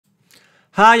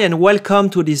Hi and welcome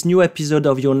to this new episode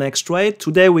of Your Next Trade.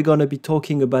 Today we're going to be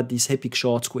talking about this epic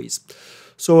short squeeze.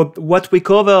 So what we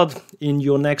covered in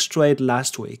Your Next Trade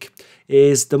last week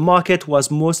is the market was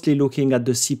mostly looking at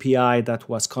the CPI that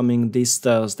was coming this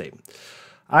Thursday.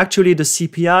 Actually, the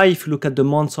CPI, if you look at the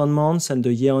month-on-month and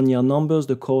the year-on-year numbers,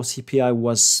 the core CPI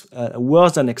was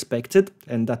worse than expected,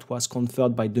 and that was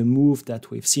confirmed by the move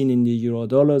that we've seen in the euro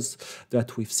dollars,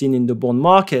 that we've seen in the bond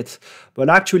market. But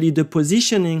actually, the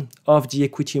positioning of the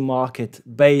equity market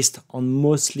based on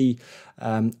mostly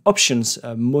options,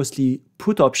 mostly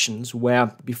put options,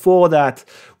 where before that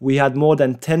we had more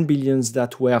than 10 billions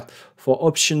that were for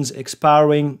options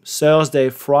expiring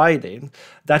Thursday, Friday,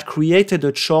 that created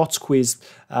a short squeeze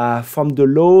from the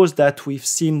lows that we've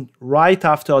seen right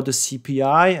after the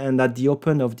CPI and at the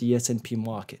open of the S&P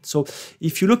market. So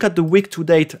if you look at the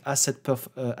week-to-date asset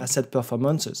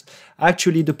performances,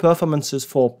 actually the performances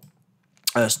for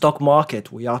stock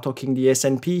market, we are talking the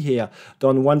S&P here,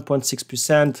 down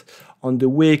 1.6%. On the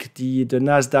week, the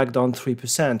Nasdaq down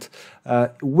 3%.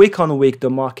 Week on week,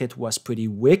 the market was pretty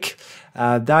weak.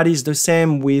 That is the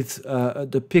same with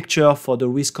the picture for the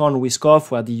risk on, risk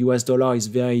off, where the US dollar is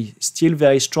still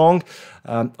very strong.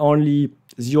 Only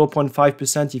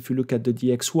 0.5% if you look at the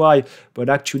DXY, but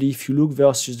actually if you look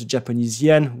versus the Japanese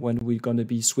yen, when we're going to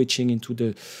be switching into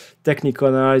the technical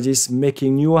analysis,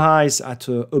 making new highs at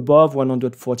above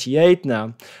 148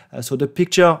 now. So the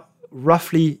picture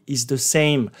roughly is the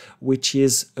same, which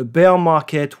is a bear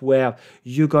market where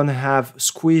you're going to have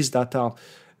squeeze that are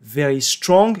very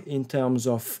strong in terms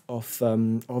of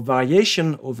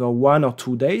variation over 1 or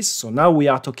 2 days. So now we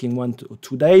are talking 1 to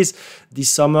 2 days. This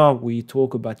summer we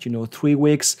talk about 3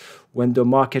 weeks when the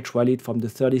market rallied from the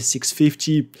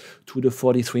 3650 to the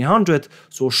 4300.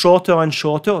 So shorter and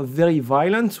shorter, very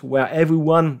violent, where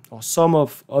everyone or some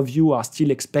of you are still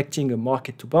expecting a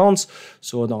market to bounce.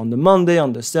 So on the Monday,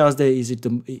 on the Thursday, is it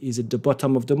the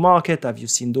bottom of the market? Have you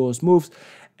seen those moves?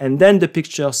 And then the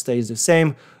picture stays the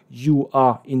same. You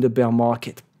are in the bear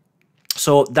market.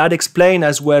 So that explains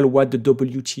as well what the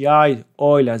WTI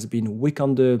oil has been weak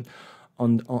on the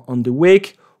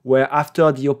week, where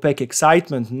after the OPEC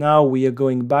excitement, now we are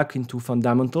going back into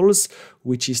fundamentals,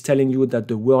 which is telling you that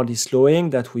the world is slowing,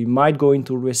 that we might go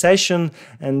into recession,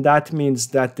 and that means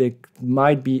that there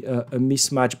might be a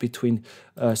mismatch between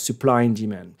supply and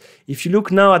demand. If you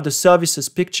look now at the services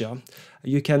picture,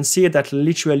 you can see that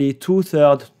literally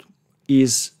 2/3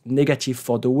 is negative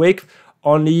for the week.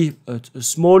 Only a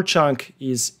small chunk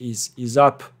is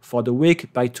up for the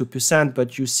week by 2%,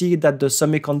 but you see that the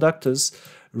semiconductors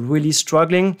really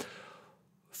struggling.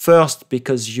 First,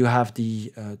 because you have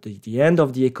the end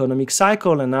of the economic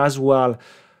cycle, and as well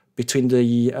between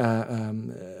the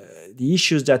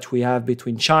issues that we have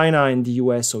between China and the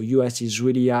US. So US is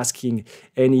really asking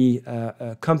any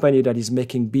company that is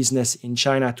making business in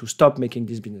China to stop making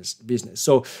this business.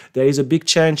 So there is a big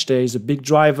change, there is a big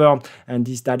driver, and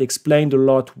that explained a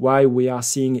lot why we are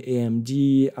seeing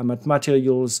AMD, Amat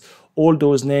Materials, all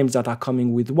those names that are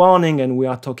coming with warning, and we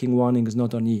are talking warnings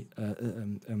not only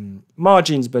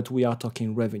margins, but we are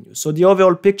talking revenue. So the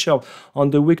overall picture on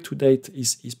the week to date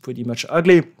is pretty much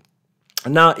ugly.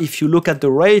 Now, if you look at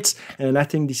the rates, and I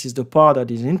think this is the part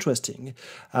that is interesting,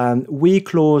 we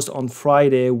closed on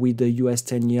Friday with the US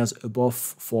 10 years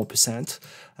above 4%.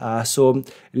 So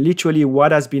literally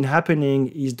what has been happening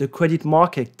is the credit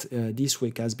market this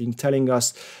week has been telling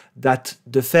us that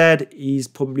the Fed is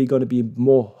probably going to be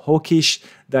more hawkish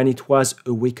than it was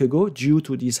a week ago due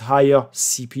to this higher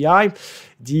CPI.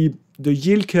 The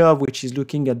yield curve, which is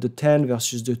looking at the 10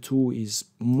 versus the 2, is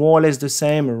more or less the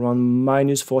same, around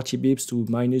minus 40 bips to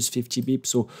minus 50 bips,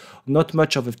 so not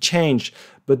much of a change.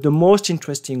 But the most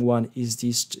interesting one is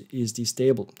this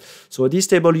table. So this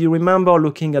table, you remember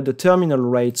looking at the terminal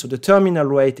rate. So the terminal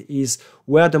rate is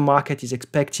where the market is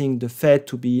expecting the Fed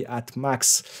to be at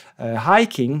max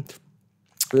hiking.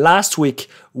 Last week,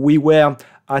 we were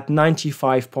at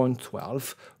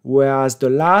 95.12, whereas the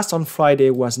last on Friday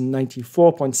was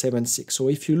 94.76. So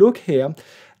if you look here,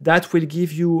 that will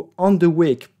give you on the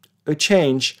week a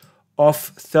change of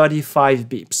 35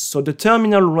 bips. So the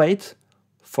terminal rate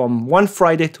from one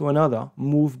Friday to another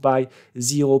moved by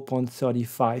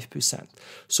 0.35%.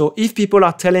 So if people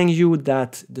are telling you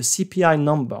that the CPI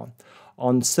number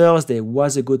on Thursday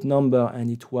was a good number and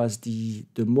it was the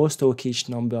most hawkish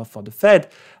number for the Fed,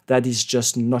 that is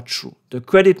just not true. The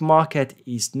credit market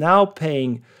is now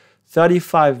paying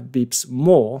 35 bips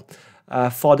more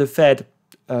for the Fed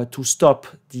to stop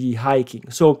the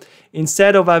hiking. So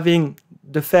instead of having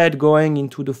the Fed going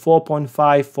into the 4.5,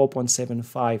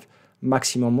 4.75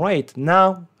 maximum rate,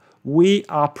 now we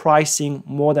are pricing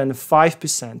more than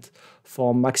 5%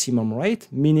 for maximum rate,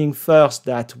 meaning first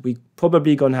that we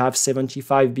probably going to have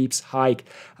 75 bips hike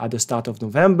at the start of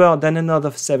November, then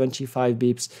another 75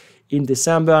 bips in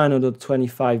December, another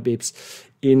 25 bips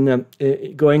in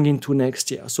going into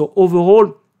next year. So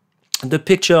overall, the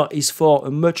picture is for a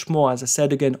much more, as I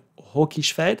said again,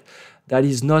 hawkish Fed. That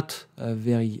is not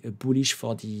very bullish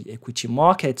for the equity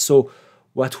market. So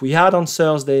what we had on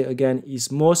Thursday, again,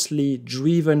 is mostly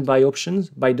driven by options,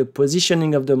 by the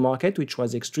positioning of the market, which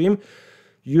was extreme.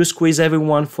 You squeeze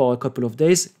everyone for a couple of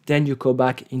days, then you go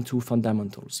back into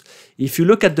fundamentals. If you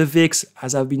look at the VIX,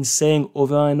 as I've been saying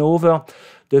over and over,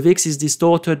 the VIX is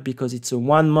distorted because it's a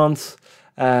 1 month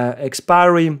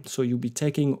expiry. So you'll be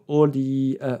taking all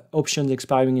the options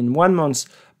expiring in 1 month.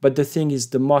 But the thing is,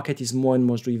 the market is more and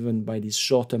more driven by these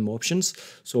short-term options.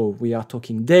 So we are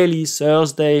talking daily,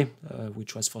 Thursday,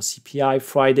 which was for CPI,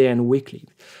 Friday, and weekly.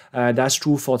 That's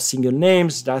true for single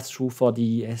names. That's true for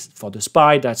the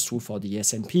SPY. That's true for the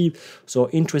S&P.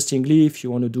 So interestingly, if you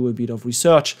want to do a bit of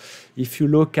research, if you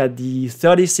look at the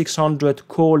 3600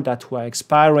 call that were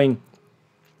expiring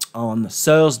on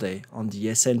Thursday on the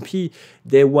S&P,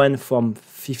 they went from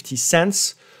 50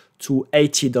 cents to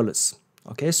 $80.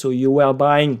 Okay, so you were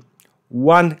buying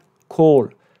one call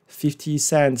 50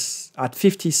 cents at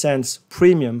 50 cents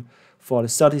premium for the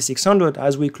 3600.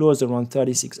 As we closed around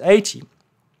 3680,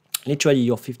 literally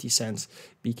your 50 cents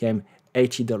became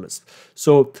 $80.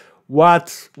 So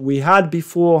what we had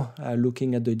before,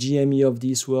 looking at the GME of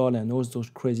this world and all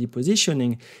those crazy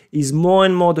positioning, is more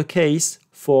and more the case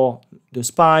for the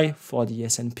SPY, for the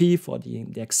S&P, for the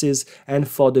indexes, and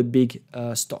for the big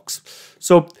stocks.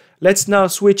 So let's now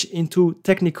switch into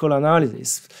technical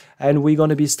analysis, and we're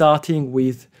going to be starting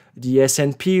with the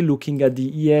S&P, looking at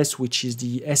the ES, which is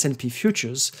the S&P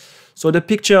futures. So the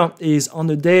picture is on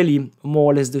the daily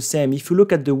more or less the same. If you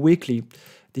look at the weekly,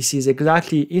 this is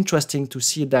exactly interesting to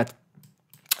see that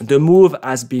the move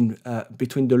has been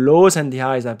between the lows and the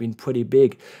highs have been pretty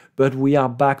big, but we are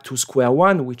back to square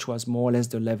one, which was more or less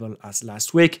the level as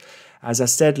last week. As I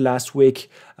said last week,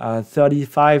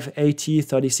 3580,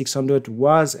 3600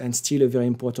 was and still a very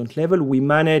important level. We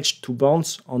managed to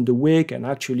bounce on the week, and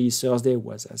actually Thursday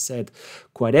was, as I said,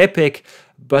 quite epic,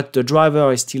 but the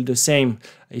driver is still the same.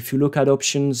 If you look at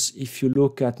options, if you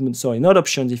look at, sorry, not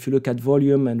options, if you look at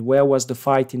volume and where was the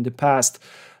fight in the past,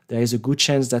 there is a good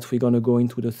chance that we're going to go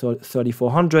into the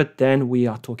 3400, then we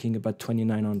are talking about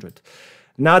 2900.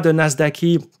 Now the Nasdaq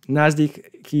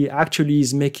key actually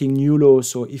is making new lows.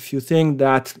 So if you think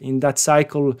that in that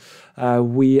cycle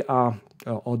we are,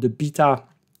 or the beta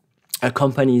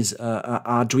companies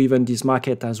are driven this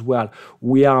market as well,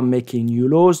 we are making new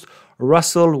lows.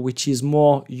 Russell, which is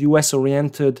more US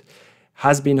oriented,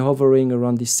 has been hovering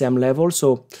around the same level.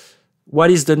 So what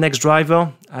is the next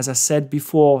driver? As I said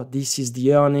before, this is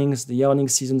the earnings. The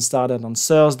earnings season started on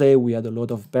Thursday. We had a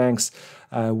lot of banks.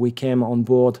 We came on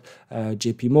board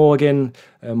JP Morgan,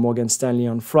 Morgan Stanley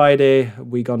on Friday.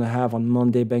 We're going to have on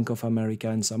Monday Bank of America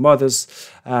and some others.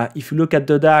 If you look at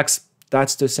the DAX,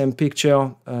 that's the same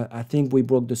picture. I think we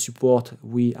broke the support.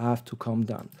 We have to come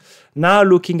down. Now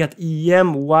looking at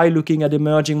EM, why looking at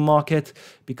emerging market?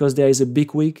 Because there is a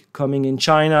big week coming in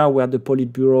China where the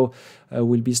Politburo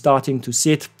will be starting to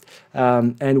sit.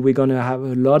 And we're going to have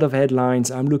a lot of headlines.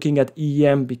 I'm looking at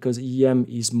EM because EM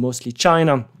is mostly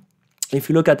China. If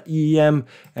you look at EM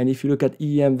and if you look at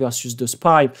EM versus the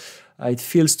SPY, it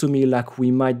feels to me like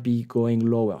we might be going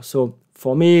lower. So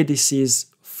for me, this is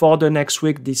for the next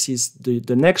week. This is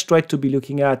the next trade to be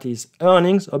looking at is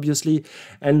earnings, obviously,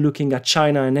 and looking at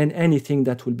China and then anything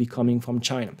that will be coming from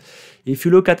China. If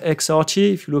you look at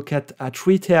XRT, if you look at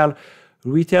retail,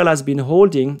 retail has been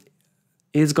holding.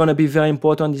 It's going to be very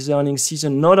important this earnings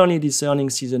season, not only this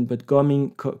earnings season, but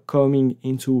coming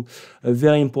into a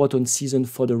very important season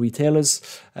for the retailers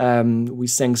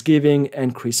with Thanksgiving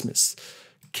and Christmas.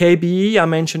 KBE, I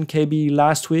mentioned KBE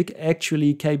last week.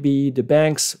 Actually, KBE, the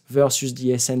banks versus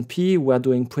the S&P were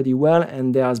doing pretty well,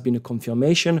 and there has been a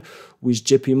confirmation with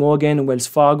JP Morgan, Wells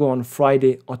Fargo on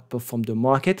Friday outperformed the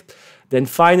market. Then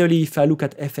finally, if I look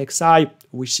at FXI,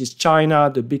 which is China,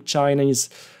 the big Chinese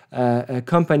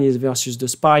companies versus the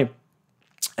SPY,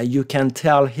 you can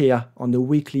tell here on the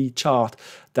weekly chart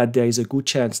that there is a good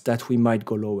chance that we might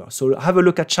go lower. So have a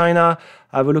look at China,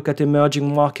 have a look at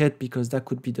emerging market, because that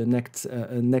could be the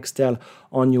next tell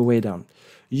on your way down.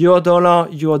 Euro dollar,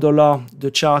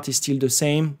 the chart is still the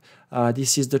same.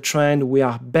 This is the trend. We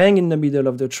are bang in the middle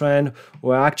of the trend,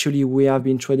 where actually we have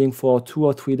been trading for 2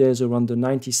 or 3 days around the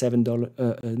 $97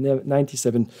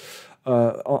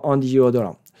 on the euro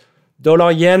dollar.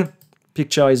 Dollar yen,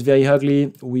 picture is very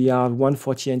ugly. We are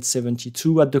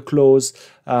 148.72 at the close.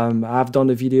 I've done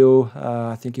a video,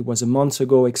 I think it was a month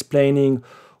ago, explaining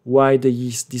why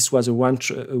this was a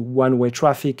one-way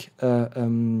traffic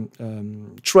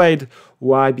trade.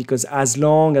 Why? Because as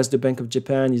long as the Bank of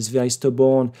Japan is very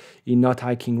stubborn in not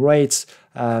hiking rates,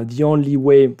 the only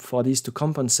way for this to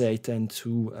compensate and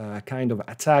to kind of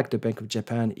attack the Bank of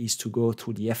Japan is to go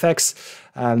through the FX.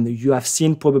 You have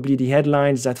seen probably the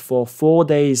headlines that for 4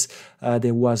 days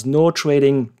there was no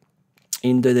trading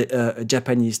in the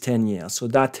Japanese 10 years. So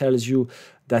that tells you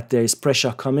that there is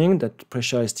pressure coming, that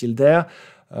pressure is still there.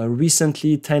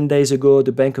 Recently, 10 days ago,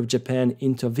 the Bank of Japan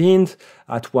intervened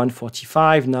at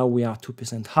 145. Now we are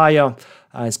 2% higher.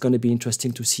 It's going to be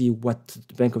interesting to see what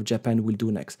the Bank of Japan will do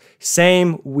next.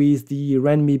 Same with the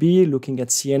renminbi, looking at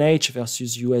CNH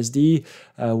versus USD.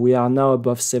 We are now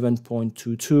above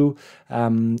 7.22.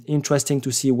 Interesting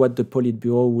to see what the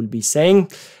Politburo will be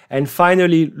saying. And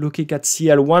finally, looking at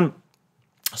CL1.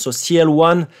 So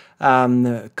CL1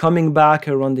 coming back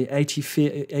around the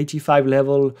 85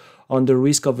 level on the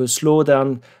risk of a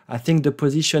slowdown. I think the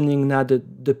positioning now,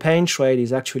 the pain trade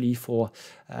is actually for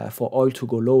oil to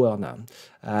go lower now.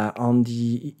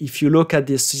 If you look at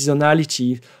the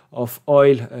seasonality of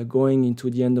oil going into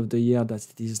the end of the year,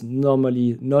 that is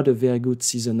normally not a very good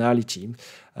seasonality.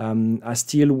 I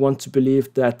still want to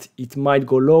believe that it might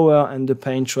go lower, and the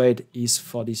pain trade is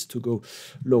for this to go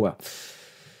lower.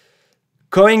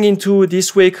 Going into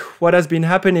this week, what has been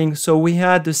happening? So we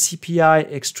had the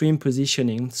CPI extreme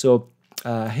positioning. So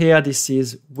here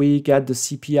we got the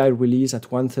CPI release at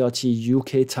 1:30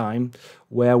 UK time,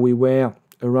 where we were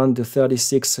around the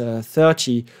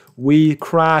 36.30. We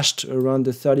crashed around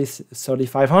the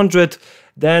 3,500.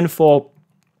 Then for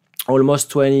almost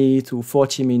 20 to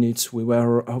 40 minutes, we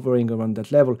were hovering around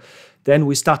that level. Then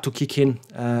we start to kick in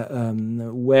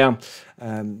where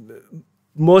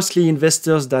mostly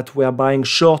investors that were buying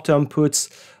short-term puts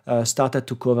started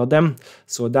to cover them.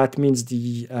 So that means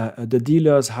the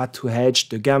dealers had to hedge,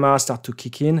 the gamma start to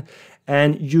kick in,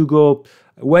 and you go,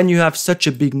 when you have such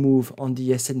a big move on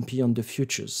the S&P on the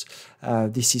futures,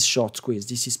 this is short squeeze,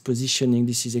 this is positioning,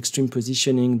 this is extreme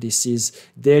positioning, this is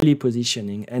daily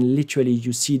positioning, and literally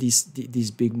you see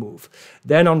this big move.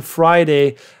 Then on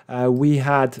Friday, we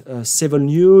had several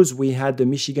news. We had the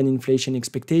Michigan inflation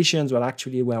expectations, well,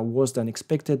 actually were worse than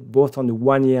expected, both on the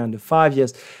 1 year and the 5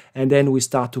 years, and then we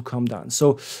start to come down.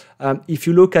 So if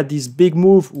you look at this big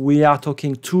move, we are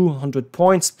talking 200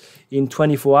 points in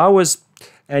 24 hours,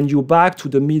 and you're back to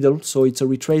the middle, so it's a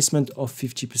retracement of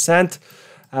 50%.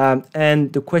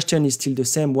 And the question is still the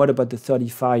same. What about the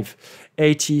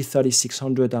 3580,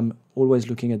 3600? I'm always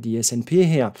looking at the S&P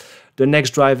here. The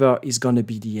next driver is going to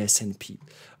be the S&P.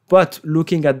 But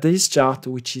looking at this chart,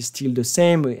 which is still the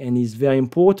same and is very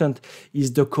important,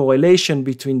 is the correlation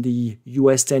between the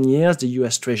US 10 years, the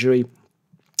US Treasury,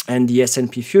 and the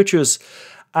S&P futures.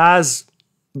 As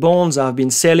bonds have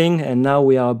been selling, and now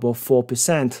we are above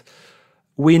 4%,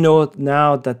 we know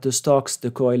now that the stocks,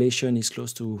 the correlation is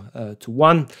close to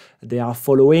 1. They are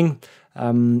following.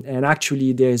 And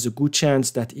actually, there is a good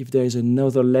chance that if there is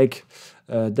another leg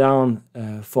down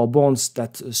for bonds,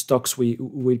 that stocks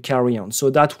will carry on.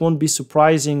 So that won't be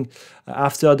surprising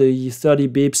after the 30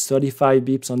 bips, 35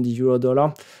 bips on the euro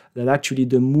dollar, that actually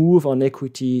the move on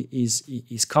equity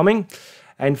is coming.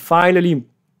 And finally,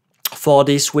 for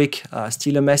this week,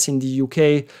 still a mess in the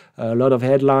UK. A lot of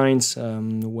headlines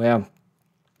where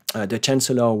the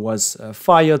Chancellor was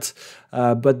fired,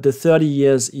 but the 30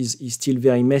 years is still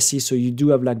very messy, so you do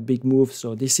have like big moves.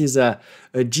 So this is a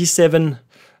G7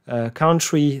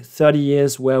 country, 30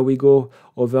 years, where we go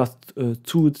over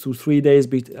 2 to 3 days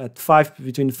between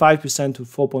 5% to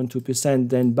 4.2%,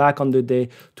 then back on the day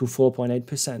to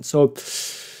 4.8%. So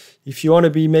if you want to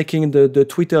be making the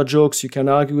Twitter jokes, you can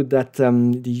argue that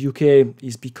the UK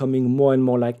is becoming more and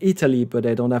more like Italy, but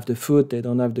they don't have the food, they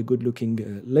don't have the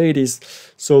good-looking ladies.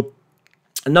 So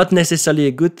not necessarily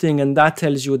a good thing, and that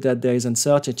tells you that there is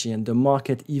uncertainty, and the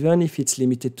market, even if it's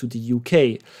limited to the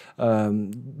UK,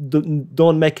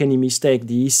 don't make any mistake.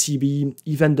 The ECB,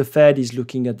 even the Fed is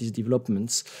looking at these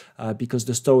developments because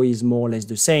the story is more or less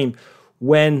the same.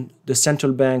 When the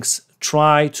central banks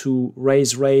try to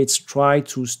raise rates, try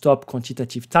to stop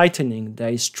quantitative tightening, there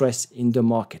is stress in the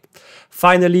market.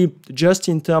 Finally, just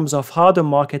in terms of how the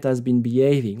market has been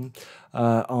behaving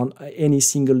on any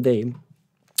single day,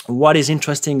 what is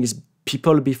interesting is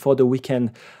people before the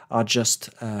weekend are just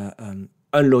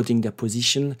unloading their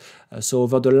position. So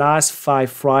over the last 5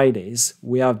 Fridays,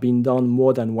 we have been down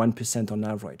more than 1% on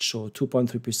average. So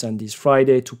 2.3% this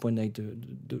Friday,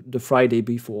 2.8% the Friday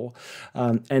before.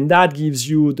 And that gives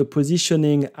you the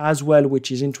positioning as well,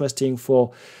 which is interesting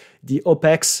for the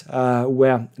OPEX,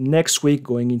 where next week,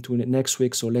 going into next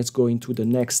week, so let's go into the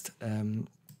next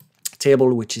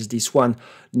table, which is this one.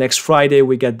 Next Friday,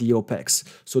 we get the OPEX.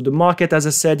 So the market, as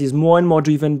I said, is more and more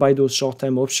driven by those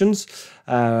short-term options.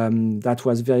 That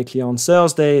was very clear on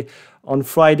Thursday. On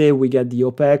Friday, we get the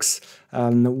OPEX.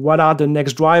 What are the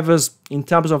next drivers? In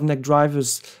terms of next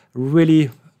drivers,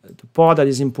 really, the part that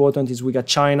is important is we got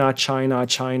China.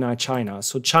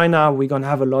 So China, we're going to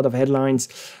have a lot of headlines.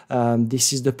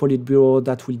 This is the Politburo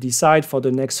that will decide for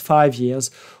the next 5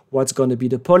 years what's going to be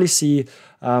the policy.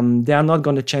 They are not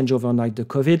going to change overnight the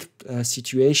COVID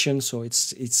situation, so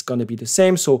it's going to be the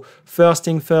same. So first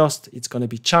thing first, it's going to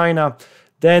be China.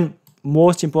 Then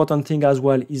most important thing as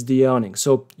well is the earnings.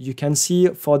 So you can see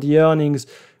for the earnings,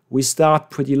 we start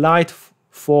pretty light,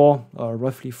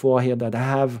 roughly 4 here that I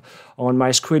have on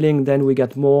my screening. Then we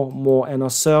get more, and on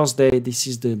Thursday, this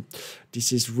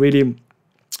is really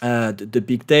the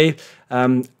big day.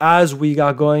 As we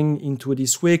are going into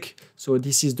this week, so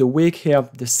this is the week here,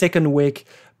 the second week,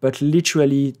 but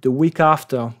literally the week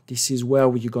after, this is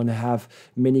where you're going to have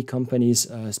many companies,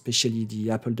 especially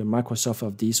the Apple, the Microsoft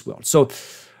of this world. So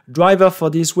driver for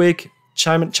this week,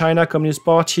 China Communist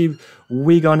Party,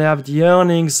 we're going to have the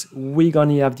earnings, we're going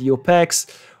to have the OPEX.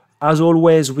 As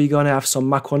always, we're going to have some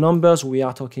macro numbers. We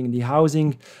are talking the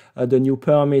housing, the new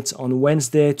permits on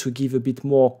Wednesday to give a bit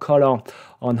more color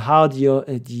on how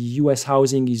the US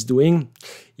housing is doing,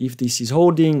 if this is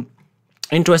holding.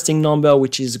 Interesting number,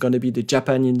 which is going to be the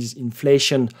Japanese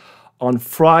inflation on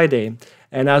Friday.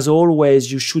 And as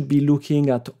always, you should be looking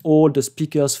at all the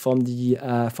speakers from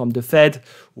the Fed.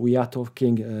 We are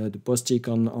talking the Bostic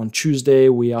on Tuesday.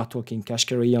 We are talking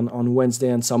Kashkari on Wednesday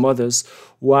and some others.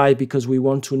 Why? Because we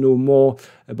want to know more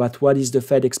about what is the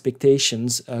Fed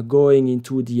expectations going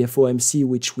into the FOMC,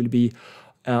 which will be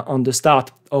on the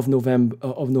start of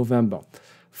November.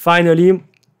 Finally,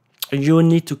 you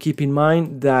need to keep in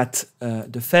mind that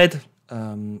the Fed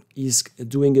is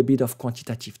doing a bit of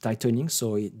quantitative tightening,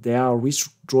 so they are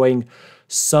withdrawing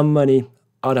some money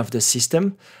out of the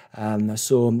system.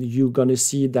 So you're gonna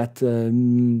see that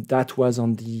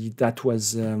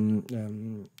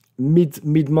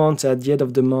mid-month. At the end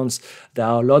of the month, there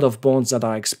are a lot of bonds that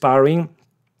are expiring.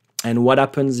 And what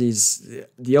happens is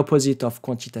the opposite of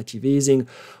quantitative easing.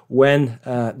 When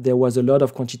there was a lot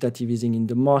of quantitative easing in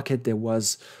the market, there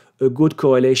was a good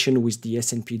correlation with the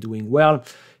S&P doing well.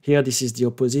 Here, this is the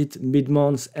opposite.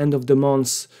 Mid-month, end of the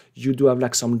month, you do have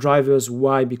like some drivers.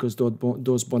 Why? Because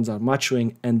those bonds are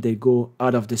maturing and they go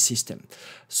out of the system.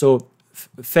 So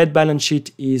Fed balance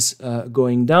sheet is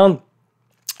going down.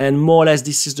 And more or less,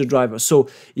 this is the driver. So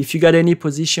if you got any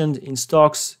positions in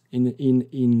stocks, in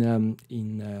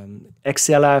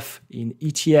XLF, in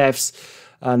ETFs,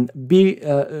 be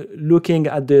looking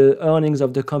at the earnings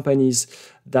of the companies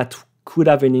that could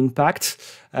have an impact.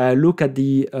 Look at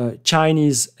the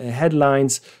Chinese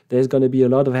headlines. There's going to be a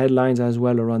lot of headlines as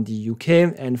well around the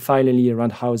UK and finally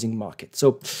around housing market.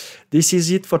 So this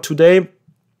is it for today.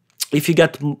 If you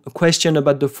got a question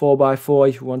about the 4x4,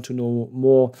 if you want to know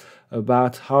more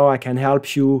about how I can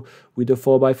help you with the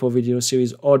 4x4 video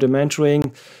series or the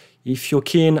mentoring, if you're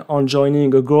keen on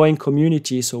joining a growing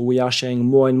community, so we are sharing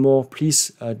more and more,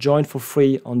 please join for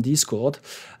free on Discord.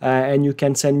 And you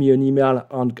can send me an email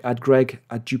at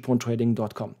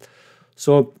greg@duponttrading.com.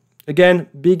 So again,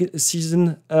 big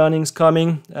season earnings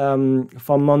coming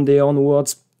from Monday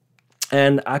onwards.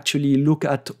 And actually look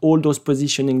at all those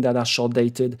positioning that are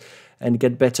short-dated and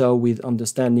get better with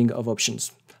understanding of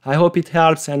options. I hope it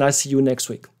helps, and I'll see you next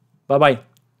week. Bye-bye.